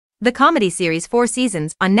The comedy series 4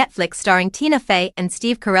 Seasons on Netflix starring Tina Fey and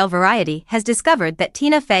Steve Carell. Variety has discovered that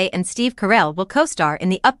Tina Fey and Steve Carell will co-star in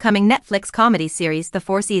the upcoming Netflix comedy series The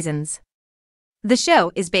 4 Seasons. The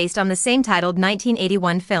show is based on the same-titled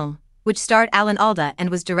 1981 film, which starred Alan Alda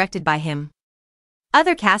and was directed by him.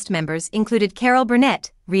 Other cast members included Carol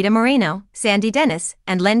Burnett, Rita Moreno, Sandy Dennis,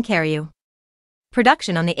 and Len Cariou.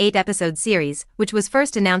 Production on the 8-episode series, which was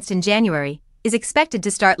first announced in January, is expected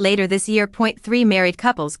to start later this year. 3 married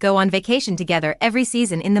couples go on vacation together every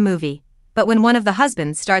season in the movie, but when one of the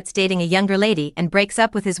husbands starts dating a younger lady and breaks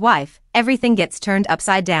up with his wife, everything gets turned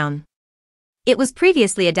upside down. It was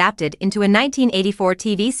previously adapted into a 1984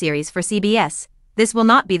 TV series for CBS. This will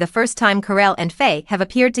not be the first time Carell and Fey have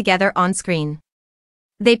appeared together on screen.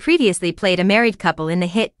 They previously played a married couple in the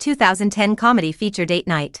hit 2010 comedy feature Date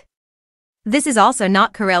Night. This is also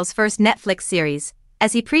not Carell's first Netflix series,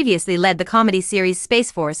 as he previously led the comedy series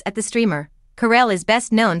Space Force at the streamer. Carell is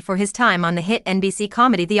best known for his time on the hit NBC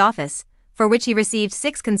comedy The Office, for which he received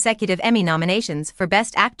 6 consecutive Emmy nominations for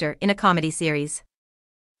Best Actor in a Comedy Series.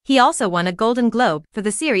 He also won a Golden Globe for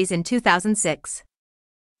the series in 2006.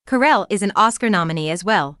 Carell is an Oscar nominee as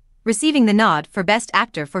well, receiving the nod for Best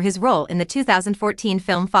Actor for his role in the 2014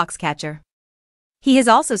 film Foxcatcher. He has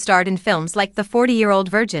also starred in films like The 40-Year-Old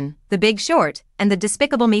Virgin, The Big Short, and the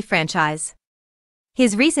Despicable Me franchise.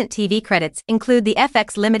 His recent TV credits include the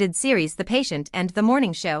FX limited series The Patient and The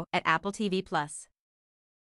Morning Show at Apple TV+.